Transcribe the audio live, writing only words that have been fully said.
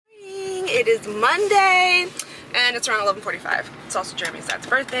It is Monday and it's around 11:45. It's also Jeremy's dad's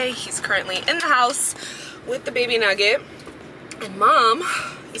birthday. He's currently in the house with the baby Nugget, and mom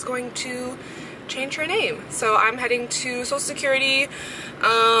is going to change her name. So I'm heading to Social Security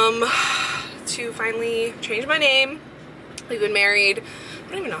to finally change my name. We've been married, I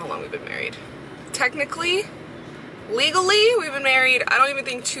don't even know how long we've been married. Technically, legally, we've been married, I don't even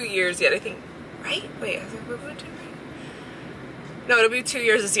think 2 years yet. I think, right? Wait, no, it'll be 2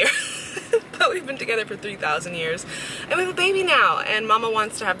 years this year. But we've been together for 3,000 years. And we have a baby now. And mama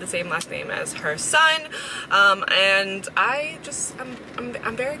wants to have the same last name as her son. And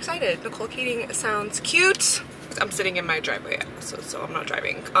I'm very excited. Nicole Keating sounds cute. I'm sitting in my driveway, so I'm not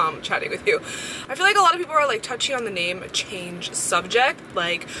driving, chatting with you. I feel like a lot of people are like touchy on the name change subject.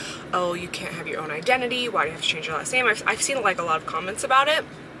 Like, oh, you can't have your own identity. Why do you have to change your last name? I've seen like a lot of comments about it.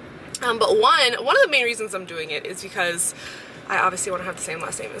 But one of the main reasons I'm doing it is because I obviously want to have the same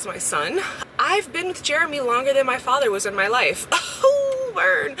last name as my son. I've been with Jeremy longer than my father was in my life. Oh,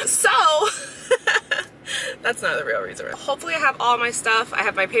 burn. So, that's not the real reason. Hopefully I have all my stuff. I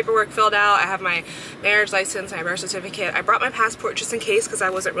have my paperwork filled out. I have my marriage license, my birth certificate. I brought my passport just in case because I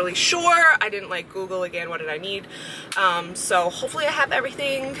wasn't really sure. I didn't like Google again, what did I need? So hopefully I have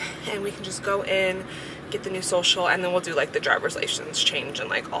everything and we can just go in, get the new social, and then we'll do like the driver's license change and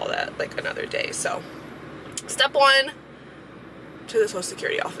like all that like another day. So step one, to the Social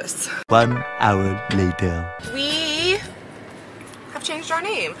Security office. 1 hour later. We have changed our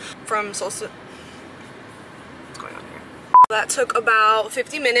name from Social. What's going on here? That took about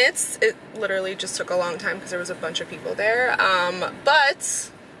 50 minutes. It literally just took a long time because there was a bunch of people there.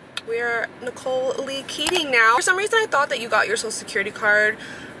 But we are Nicole Lee Keating now. For some reason I thought that you got your Social Security card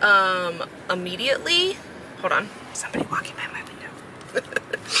immediately. Hold on, somebody walking by my window.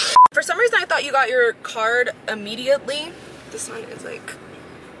 For some reason I thought you got your card immediately. This one is like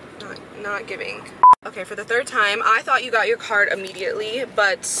not giving. Okay, for the third time, I thought you got your card immediately,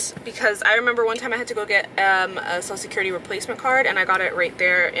 but because I remember one time I had to go get a Social Security replacement card and I got it right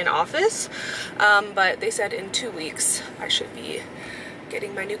there in office, but they said in 2 weeks I should be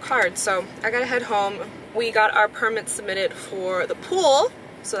getting my new card. So I gotta head home. We got our permits submitted for the pool,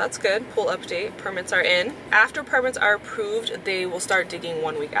 so that's good. Pool update, permits are in. After permits are approved, they will start digging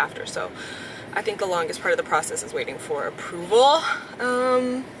 1 week after. So I think the longest part of the process is waiting for approval.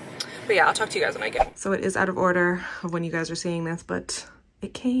 But yeah, I'll talk to you guys when I get. So it is out of order of when you guys are seeing this, but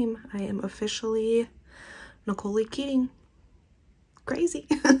it came. I am officially Nicole Lee Keating. Crazy.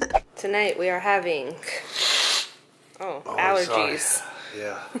 Tonight we are having, allergies. Sorry.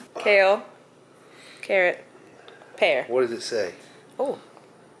 Yeah. Kale, carrot, pear. What does it say? Oh.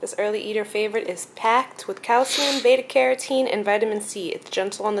 This early eater favorite is packed with calcium, beta-carotene, and vitamin C. It's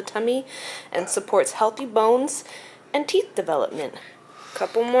gentle on the tummy and supports healthy bones and teeth development.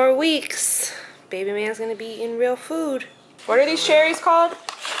 Couple more weeks. Baby man's gonna be eating real food. What are these cherries called?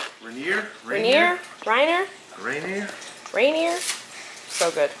 Rainier? Rainier? Reiner? Rainier? Rainier? So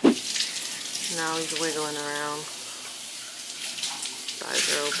good. Now he's wiggling around. His eyes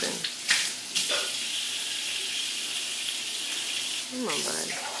are open. Come on, bud.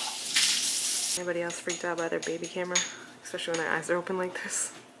 Anybody else freaked out by their baby camera? Especially when their eyes are open like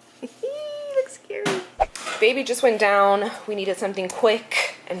this. Looks scary. Baby just went down. We needed something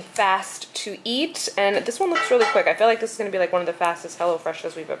quick and fast to eat. And this one looks really quick. I feel like this is going to be like one of the fastest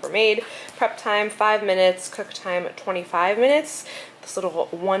HelloFreshes we've ever made. Prep time, 5 minutes. Cook time, 25 minutes. This little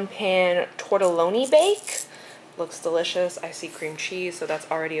 1-pan tortelloni bake. Looks delicious. I see cream cheese, so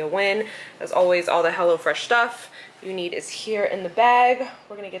that's already a win. As always, all the HelloFresh stuff you need is here in the bag.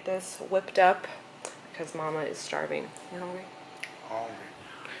 We're gonna get this whipped up because mama is starving. You hungry? Hungry.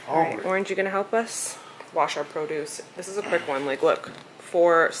 All right, Orange, you gonna help us wash our produce? This is a quick one. Like, look,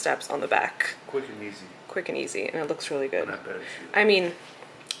 4 steps on the back. Quick and easy. Quick and easy, and it looks really good. Not bad. I mean,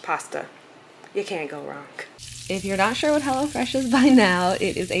 pasta. You can't go wrong. If you're not sure what HelloFresh is by now,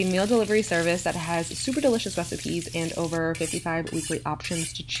 it is a meal delivery service that has super delicious recipes and over 55 weekly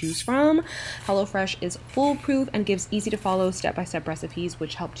options to choose from. HelloFresh is foolproof and gives easy to follow step-by-step recipes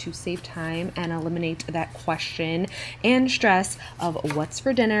which help to save time and eliminate that question and stress of what's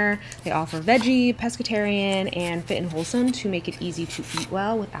for dinner. They offer veggie, pescatarian, and fit and wholesome to make it easy to eat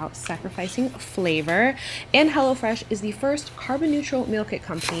well without sacrificing flavor. And HelloFresh is the first carbon neutral meal kit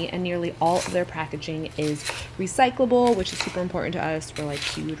company, and nearly all of their packaging is recyclable, which is super important to us. We're like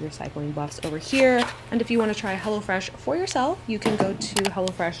huge recycling buffs over here. And if you want to try HelloFresh for yourself, you can go to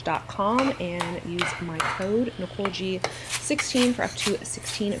HelloFresh.com and use my code NicoleG16 for up to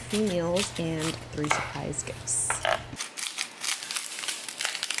 16 free meals and 3 surprise gifts.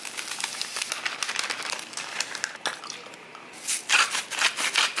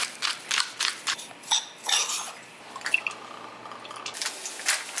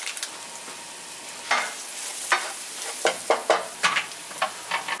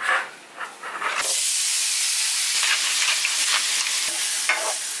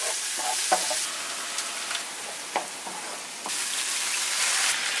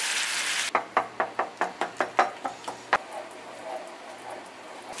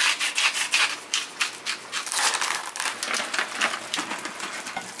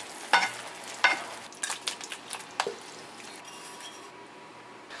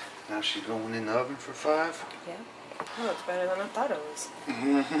 Now she's going in the oven for 5. Yeah. Oh, it's better than I thought it was.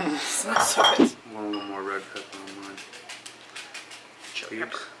 Smells so good. I want a little more red pepper on mine. Chili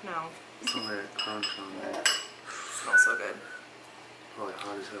pepper. No. Some of that crunch on there. Smells so good. Probably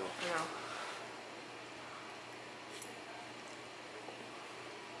hot as hell. I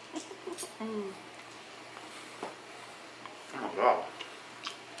know. Oh my god.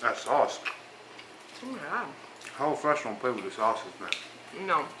 That sauce. Oh my god. Hello Fresh don't play with the sauces, man.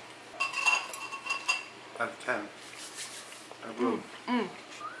 No. Out of 10.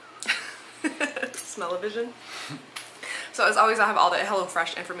 Smell-o-vision. So as always, I have all the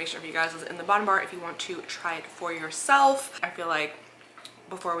HelloFresh information for you guys in the bottom bar if you want to try it for yourself. I feel like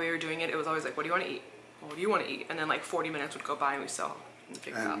before we were doing it, it was always like, what do you want to eat? What do you want to eat? And then like 40 minutes would go by and we still didn't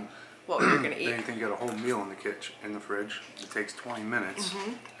figure out what we were going to eat. Then you can get a whole meal in the kitchen, in the fridge. It takes 20 minutes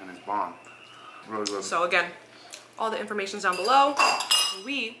and it's bomb. Really good. So again, all the information's down below.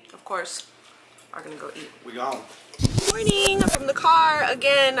 We, of course, are going to go eat. We gone. Morning, I'm from the car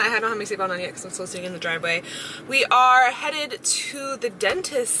again. I don't have my seatbelt on yet because I'm still sitting in the driveway. We are headed to the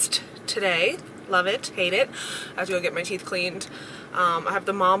dentist today. Love it, hate it. I have to go get my teeth cleaned. I have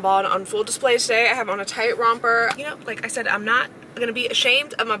the mom bod on full display today. I have on a tight romper. You know, like I said, I'm not gonna be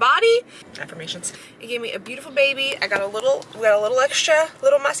ashamed of my body. Affirmations. It gave me a beautiful baby. We got a little extra,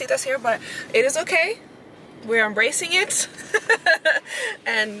 little masitas here, but it is okay. We're embracing it,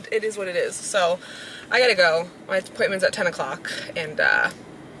 and it is what it is. So I gotta go. My appointment's at 10 o'clock, and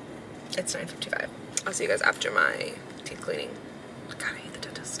it's 9:55. I'll see you guys after my teeth cleaning. God, I hate the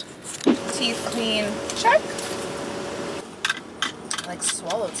dentist. Teeth clean, check. I like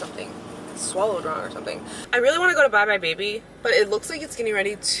swallowed something. Swallowed wrong or something. I really want to go to Bye Bye Baby, but it looks like it's getting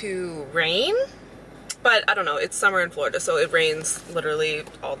ready to rain. But I don't know, it's summer in Florida, so it rains literally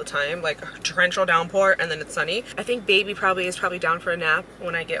all the time, like a torrential downpour, and then it's sunny. I think baby is probably down for a nap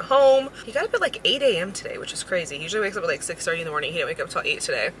when I get home. He got up at like 8 a.m. today, which is crazy. He usually wakes up at like 6:30 in the morning. He didn't wake up till 8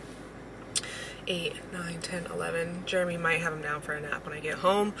 today. 8, 9, 10, 11. Jeremy might have him down for a nap when I get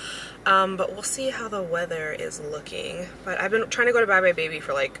home. But we'll see how the weather is looking. But I've been trying to go to Bye Bye Baby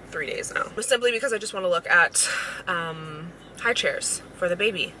for like 3 days now. But simply because I just want to look at high chairs for the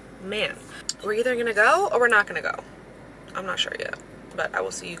baby. Man, we're either gonna go or we're not gonna go. I'm not sure yet, but I will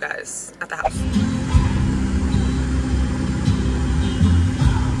see you guys at the house.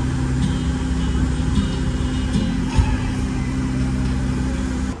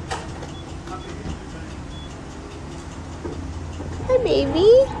 Hi,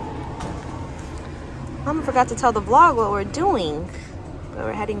 baby. Mama forgot to tell the vlog what we're doing, but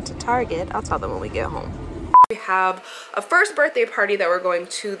we're heading to Target. I'll tell them when we get home. We have a first birthday party that we're going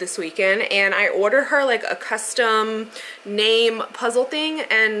to this weekend, and I ordered her like a custom name puzzle thing,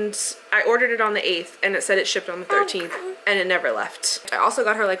 and I ordered it on the 8th and it said it shipped on the 13th and it never left. I also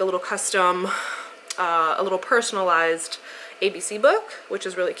got her like a little custom, a little personalized ABC book, which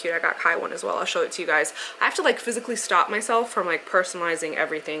is really cute. I got Kai one as well. I'll show it to you guys. I have to like physically stop myself from like personalizing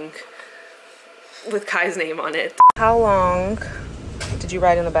everything with Kai's name on it. How long did you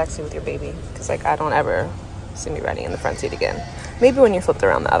ride in the backseat with your baby? Because like I don't ever see me riding in the front seat again. Maybe when you're flipped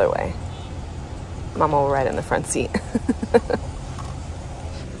around the other way. Mama will ride in the front seat.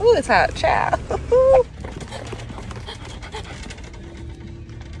 Ooh, it's hot. Ciao.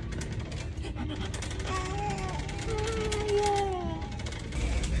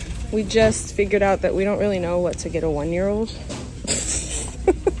 We just figured out that we don't really know what to get a 1-year-old.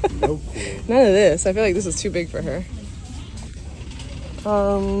 Nope. None of this. I feel like this is too big for her.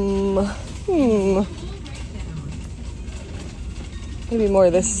 Maybe more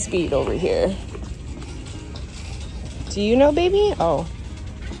of this speed over here. Do you know, baby? Oh.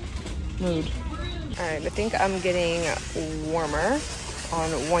 Mood. Alright, I think I'm getting warmer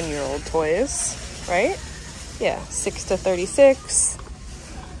on 1-year-old toys, right? Yeah, 6 to 36.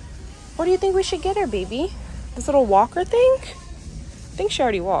 What do you think we should get her, baby? This little walker thing? I think she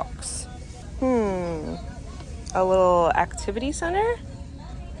already walks. A little activity center?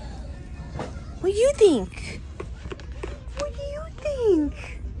 What do you think? What do you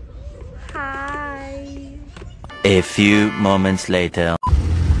think? Hi. A few moments later.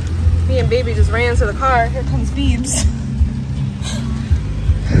 Me and baby just ran to the car. Here comes Beebs.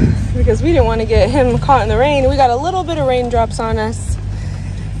 Because we didn't want to get him caught in the rain. We got a little bit of raindrops on us,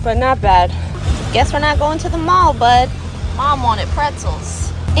 but not bad. Guess we're not going to the mall, bud. Mom wanted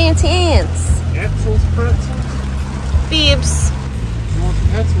pretzels. Auntie Ants. Pretzels? Beebs. You want some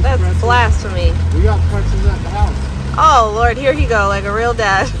pretzels? That's blasphemy. We got pretzels at the house. Oh, Lord, here he go, like a real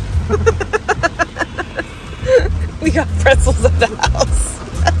dad. We got pretzels at the house.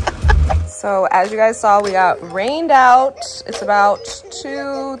 So as you guys saw, we got rained out. It's about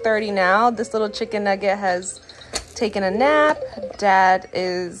 2:30 now. This little chicken nugget has taken a nap. Dad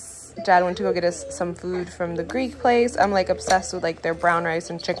went to go get us some food from the Greek place. I'm like obsessed with like their brown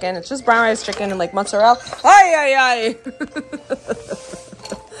rice and chicken. It's just brown rice, chicken, and like mozzarella. Ay, ay, ay.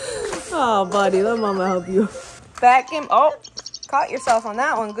 Oh, buddy, let mama help you. Back him. Oh, caught yourself on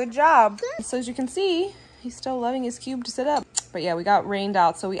that one. Good job. So as you can see, he's still loving his cube to sit up. But yeah, we got rained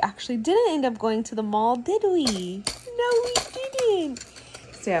out, so we actually didn't end up going to the mall, did we? No, we didn't.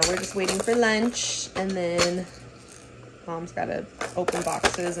 So yeah, we're just waiting for lunch, and then Mom's got to open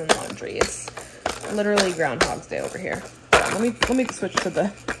boxes and laundry. It's literally Groundhog's Day over here. Let me switch to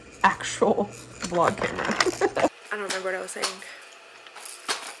the actual vlog camera. I don't remember what I was saying.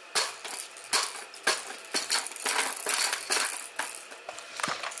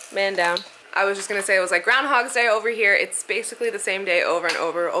 Man down. I was just gonna say it was like Groundhog's Day over here. It's basically the same day over and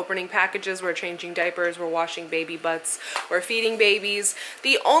over. Opening packages, we're changing diapers, we're washing baby butts, we're feeding babies.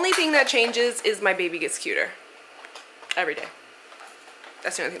 The only thing that changes is my baby gets cuter. Every day.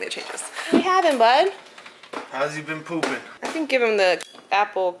 That's the only thing that changes. What you having, bud? How's he been pooping? I think give him the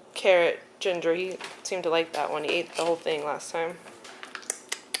apple, carrot, ginger. He seemed to like that one. He ate the whole thing last time.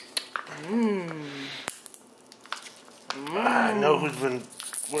 I know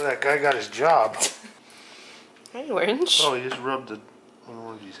where that guy got his job. Hi, Orange. Oh, he just rubbed it on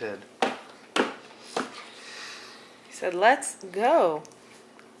Orange's head. He said, let's go.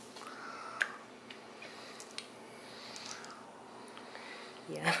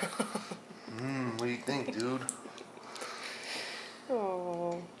 Yeah. What do you think, dude?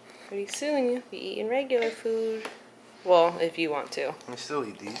 Oh, pretty soon you'll be eating regular food. Well, if you want to. I still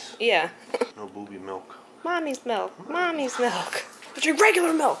eat these. Yeah. No booby milk. Mommy's milk. Mommy's milk. I drink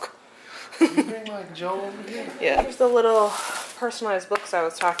regular milk. You bring my Joe over here? Yeah. Here's the little personalized books I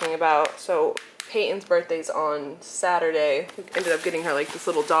was talking about. So Peyton's birthday's on Saturday. We ended up getting her like this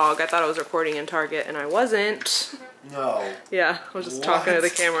little dog. I thought I was recording in Target and I wasn't. No. Yeah, I was just talking to the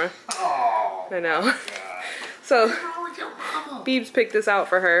camera. Oh. I know. So Beebs picked this out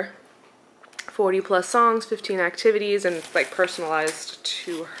for her. 40 plus songs, 15 activities, and it's like personalized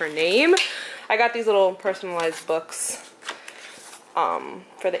to her name. I got these little personalized books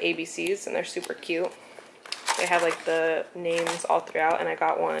for the ABCs, and they're super cute. They have like the names all throughout, and I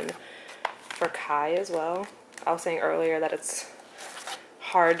got one for Kai as well. I was saying earlier that it's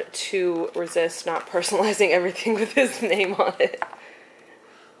hard to resist not personalizing everything with his name on it.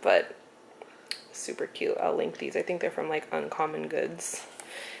 But super cute. I'll link these. I think they're from like Uncommon Goods.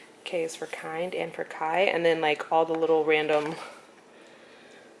 K is for kind and for Kai, and then like all the little random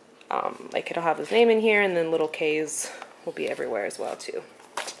like it'll have his name in here, and then little K's will be everywhere as well too.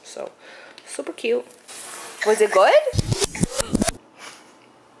 So super cute. Was it good?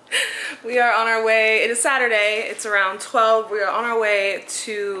 We are on our way. It is Saturday. It's around 12. We are on our way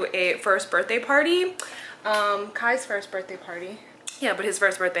to a first birthday party. Kai's first birthday party. Yeah, but his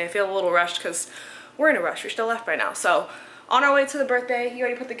first birthday. I feel a little rushed because we're in a rush. We should have left by now. So on our way to the birthday. You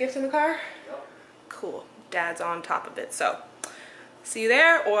already put the gift in the car? Yep. Cool. Dad's on top of it. So see you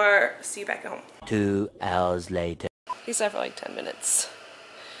there or see you back at home. 2 hours later. He slept for like 10 minutes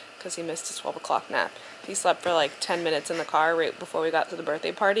because he missed his 12 o'clock nap. He slept for like 10 minutes in the car right before we got to the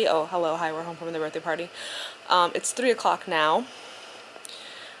birthday party. Oh, hello. Hi, we're home from the birthday party. It's 3 o'clock now.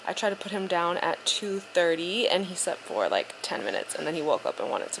 I tried to put him down at 2:30 and he slept for like 10 minutes and then he woke up and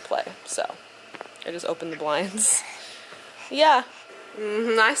wanted to play. So I just opened the blinds. Yeah.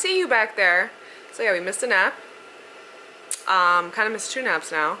 I see you back there. So yeah, we missed a nap. Kind of missed 2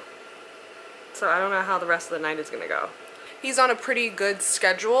 naps now. So I don't know how the rest of the night is gonna go. He's on a pretty good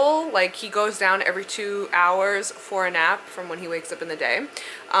schedule. Like he goes down every 2 hours for a nap from when he wakes up in the day.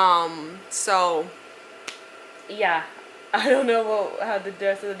 So yeah, I don't know how the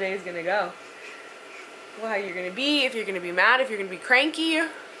rest of the day is gonna go. Well, how you're gonna be, if you're gonna be mad, if you're gonna be cranky,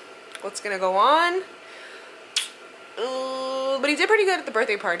 what's gonna go on. But he did pretty good at the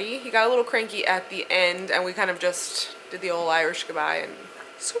birthday party. He got a little cranky at the end and we kind of just did the old Irish goodbye and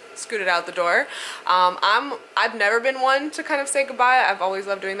scooted out the door. I've never been one to kind of say goodbye. I've always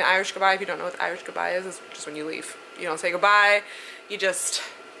loved doing the Irish goodbye. If you don't know what the Irish goodbye is, it's just when you leave. You don't say goodbye, you just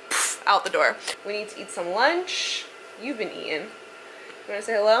poof, out the door. We need to eat some lunch. You've been eating. You wanna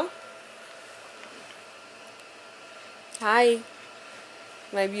say hello? Hi,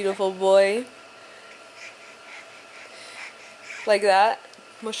 my beautiful boy. Like that,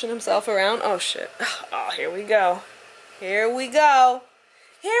 mushing himself around. Oh shit. Oh, here we go. Here we go.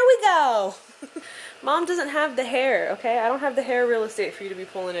 Here we go. Mom doesn't have the hair, okay? I don't have the hair real estate for you to be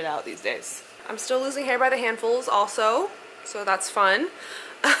pulling it out these days. I'm still losing hair by the handfuls also, so that's fun.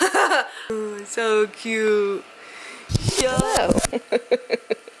 Oh, so cute. Hello.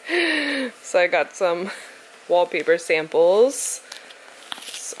 So I got some wallpaper samples.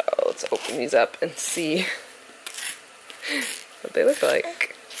 So let's open these up and see what they look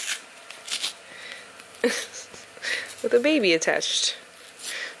like. With a baby attached.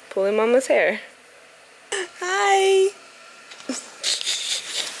 Pulling mama's hair. Hi!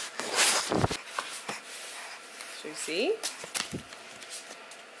 Should we see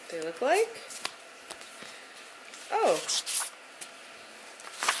what they look like? Oh.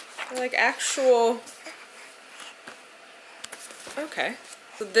 They're like actual... Okay.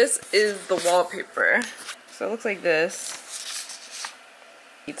 So this is the wallpaper. So it looks like this.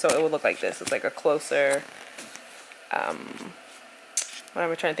 So it would look like this. It's like a closer... what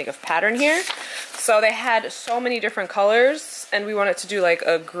am I trying to think of? Pattern here. So they had so many different colors and we wanted to do like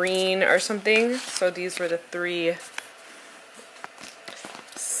a green or something. So these were the 3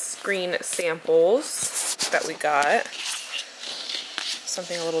 screen samples that we got.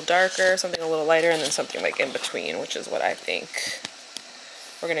 Something a little darker, something a little lighter, and then something like in between, which is what I think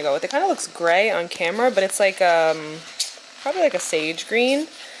we're gonna go with. It kind of looks gray on camera, but it's like probably like a sage green.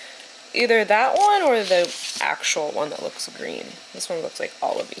 Either that one or the actual one that looks green. This one looks like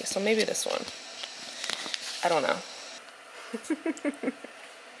olivey, so maybe this one. I don't know.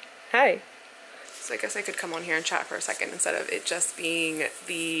 Hi. So I guess I could come on here and chat for a second instead of it just being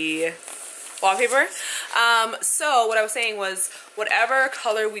the wallpaper. So what I was saying was whatever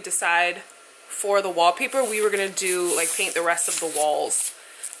color we decide for the wallpaper, we were gonna do like paint the rest of the walls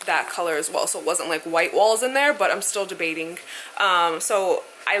that color as well. So it wasn't like white walls in there, but I'm still debating. So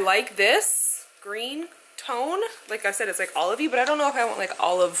I like this green tone. Like I said, it's like olivey, but I don't know if I want like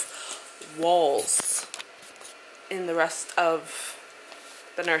olive walls in the rest of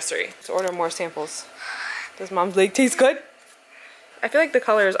the nursery. Let's order more samples. Does mom's leg taste good? I feel like the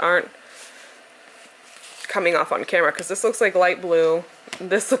colors aren't coming off on camera because this looks like light blue,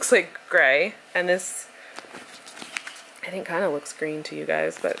 this looks like gray, and this I think kind of looks green to you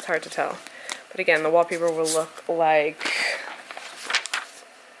guys, but it's hard to tell. But again, the wallpaper will look like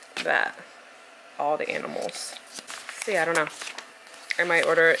that. All the animals. So yeah, I don't know. I might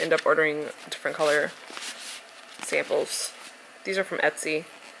end up ordering different color samples. These are from Etsy.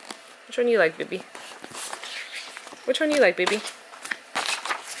 Which one you like, baby? Which one you like, baby?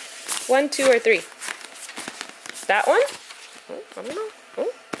 1, 2, or 3? That one? Oh, I don't know.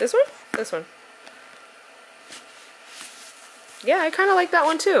 Oh, this one? This one. Yeah, I kind of like that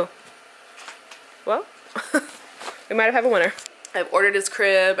one too. Well, we might have a winner. I've ordered his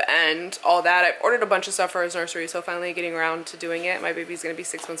crib and all that. I've ordered a bunch of stuff for his nursery, so finally getting around to doing it. My baby's gonna be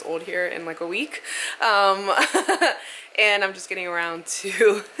 6 months old here in like a week. And I'm just getting around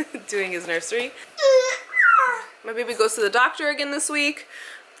to doing his nursery. My baby goes to the doctor again this week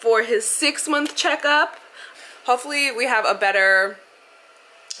for his 6-month checkup. Hopefully we have a better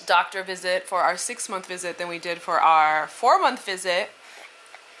doctor visit for our 6-month visit than we did for our 4-month visit.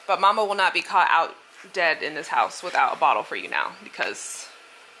 But mama will not be caught out dead in this house without a bottle for you now, because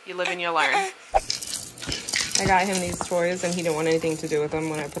you live and you learn. I got him these toys and he didn't want anything to do with them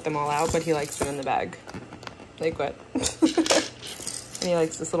when I put them all out, but he likes them in the bag. Like what? And he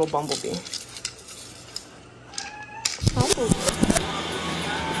likes this little bumblebee.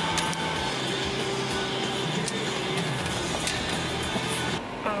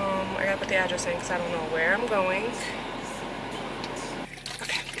 I gotta put the address in because I don't know where I'm going.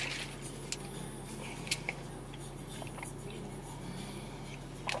 Okay.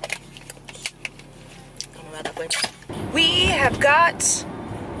 We have got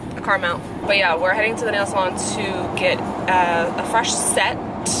a car mount, but yeah, we're heading to the nail salon to get a fresh set.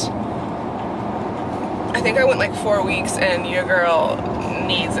 I think I went like 4 weeks and your girl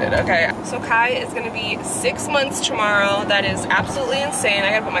needs it, okay? So Kai is gonna be 6 months tomorrow. That is absolutely insane.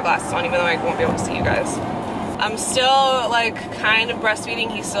 I gotta put my glasses on even though I won't be able to see you guys. I'm still like kind of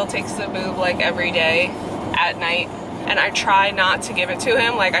breastfeeding. He still takes the boob like every day at night. And I try not to give it to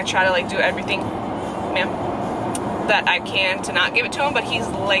him. Like I try to like do everything, ma'am, that I can to not give it to him, but he's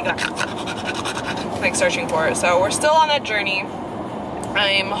like searching for it. So we're still on that journey.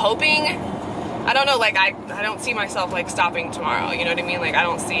 I'm hoping, I don't know, like I don't see myself like stopping tomorrow, you know what I mean? Like I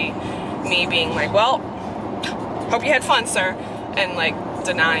don't see me being like, well, hope you had fun, sir, and like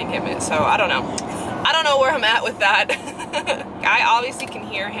denying him it. So I don't know where I'm at with that. I obviously can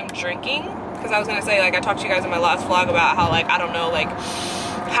hear him drinking, because I was gonna say, like I talked to you guys in my last vlog about how like I don't know like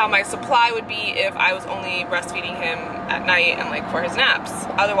how my supply would be if I was only breastfeeding him at night and like for his naps.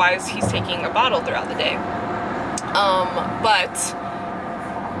 Otherwise he's taking a bottle throughout the day. But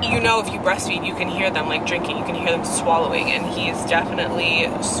you know, if you breastfeed, you can hear them like drinking, you can hear them swallowing, and he is definitely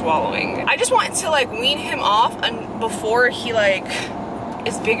swallowing. I just want to like wean him off and before he like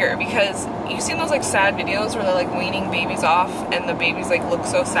is bigger, because you've seen those like sad videos where they're like weaning babies off and the babies like look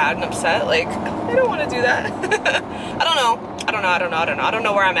so sad and upset. Like, I don't want to do that. I don't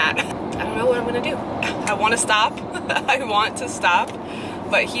know where I'm at. I don't know what I'm gonna do. I want to stop. I want to stop,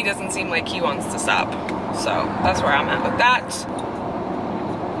 but he doesn't seem like he wants to stop. So that's where I'm at with that.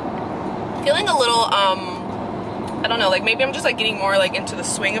 Feeling a little, I don't know, like maybe I'm just like getting more like into the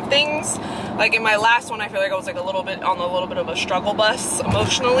swing of things. Like in my last one, I feel like I was like a little bit of a struggle bus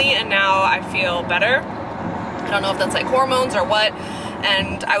emotionally, and now I feel better. I don't know if that's like hormones or what.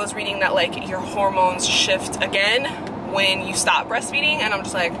 And I was reading that like your hormones shift again when you stop breastfeeding, and I'm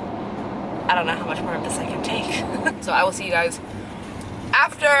just like, I don't know how much more of this I can take. So I will see you guys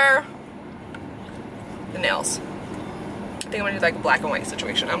after the nails. I think I'm gonna do like a black and white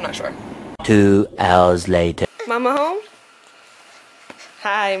situation. I'm not sure. 2 hours later. Mama home?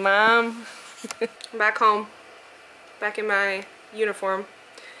 Hi, Mom. I'm back home. Back in my uniform.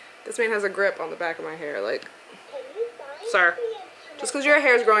 This man has a grip on the back of my hair. Like, sir. Just because your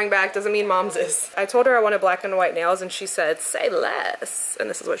hair is growing back doesn't mean Mom's is. I told her I wanted black and white nails, and she said, say less. And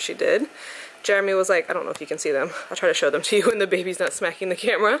this is what she did. Jeremy was like, I don't know if you can see them. I'll try to show them to you when the baby's not smacking the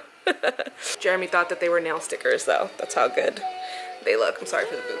camera. Jeremy thought that they were nail stickers, though. That's how good they look. I'm sorry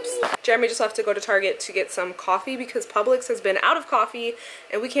for the boobs. Jeremy just left to go to Target to get some coffee because Publix has been out of coffee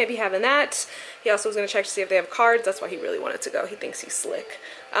and we can't be having that. He also was going to check to see if they have cards. That's why he really wanted to go. He thinks he's slick.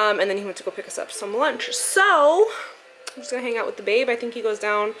 And then he went to go pick us up some lunch. So I'm just going to hang out with the babe. I think he goes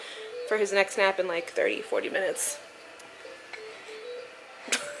down for his next nap in like 30-40 minutes.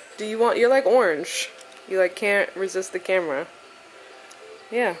 Do you want, you're like orange. You like can't resist the camera.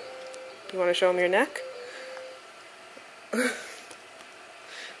 Yeah. You want to show him your neck?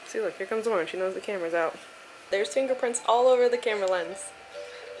 See, look, here comes Orange. She knows the camera's out. There's fingerprints all over the camera lens.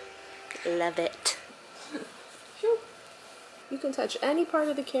 Love it. You can touch any part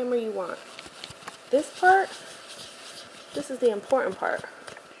of the camera you want. This part, this is the important part.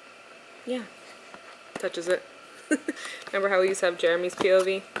 Yeah. Touches it. Remember how we used to have Jeremy's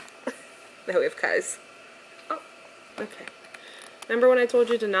POV? Now we have Kai's. Oh, okay. Remember when I told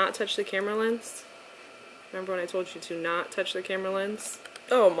you to not touch the camera lens? Remember when I told you to not touch the camera lens?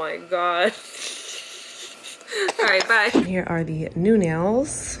 Oh my god. Alright, bye. Here are the new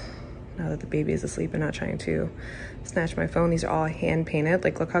nails. Now that the baby is asleep and not trying to snatch my phone. These are all hand painted.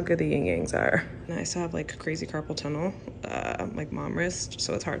 Like, look how good the yin-yangs are. And I still have like crazy carpal tunnel, like mom wrist,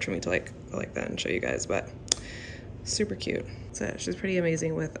 so it's hard for me to like go like that and show you guys, but super cute. So she's pretty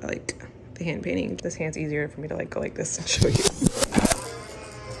amazing with like the hand painting. This hand's easier for me to like go like this and show you.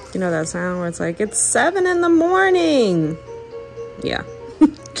 You know that sound where it's like, it's 7 in the morning. Yeah.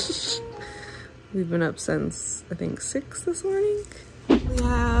 We've been up since, I think, 6 this morning. We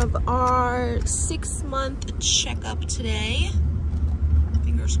have our 6-month checkup today.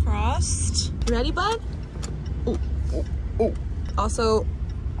 Fingers crossed. Ready, bud? Ooh, ooh, ooh. Also,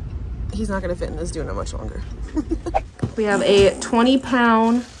 he's not gonna fit in this doona much longer. We have a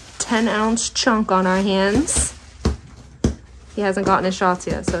 20-pound, 10-ounce chunk on our hands. He hasn't gotten his shots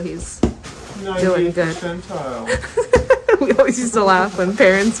yet, so he's doing good. We always used to laugh when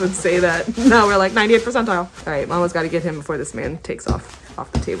parents would say that. Now we're like 98th percentile. All right, Mama's got to get him before this man takes off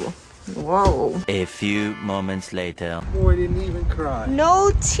the table. Whoa. A few moments later. Boy didn't even cry.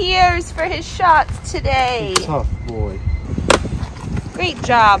 No tears for his shots today. Tough boy. Great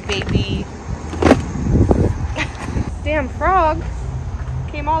job, baby. Damn frog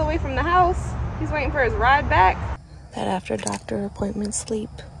came all the way from the house. He's waiting for his ride back. That after doctor appointment sleep.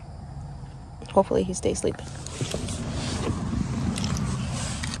 Hopefully he stays sleeping.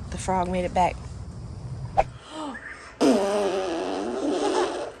 The frog made it back.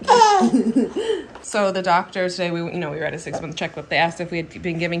 So the doctor today, we were at a 6-month checkup. They asked if we had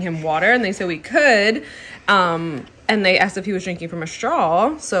been giving him water, and they said we could. And they asked if he was drinking from a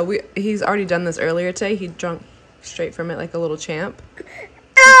straw. So he's already done this earlier today. He drank straight from it like a little champ.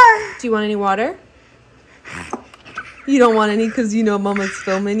 Do you want any water? You don't want any because you know Mama's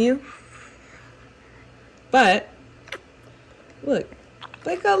filming you. But look,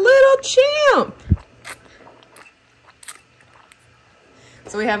 like a little champ.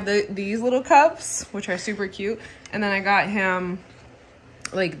 So we have these little cups, which are super cute. And then I got him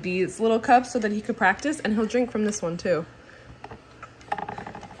like these little cups so that he could practice, and he'll drink from this one too.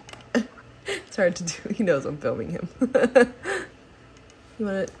 It's hard to do. He knows I'm filming him. You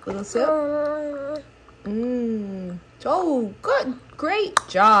want a little sip? Oh, good. Great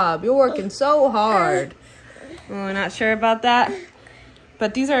job. You're working so hard. Oh, not sure about that?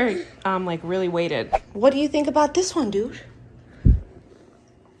 But these are like really weighted. What do you think about this one, dude?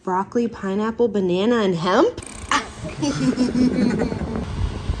 Broccoli, pineapple, banana, and hemp?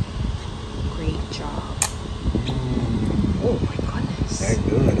 Great job. Oh my goodness. That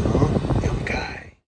good, huh?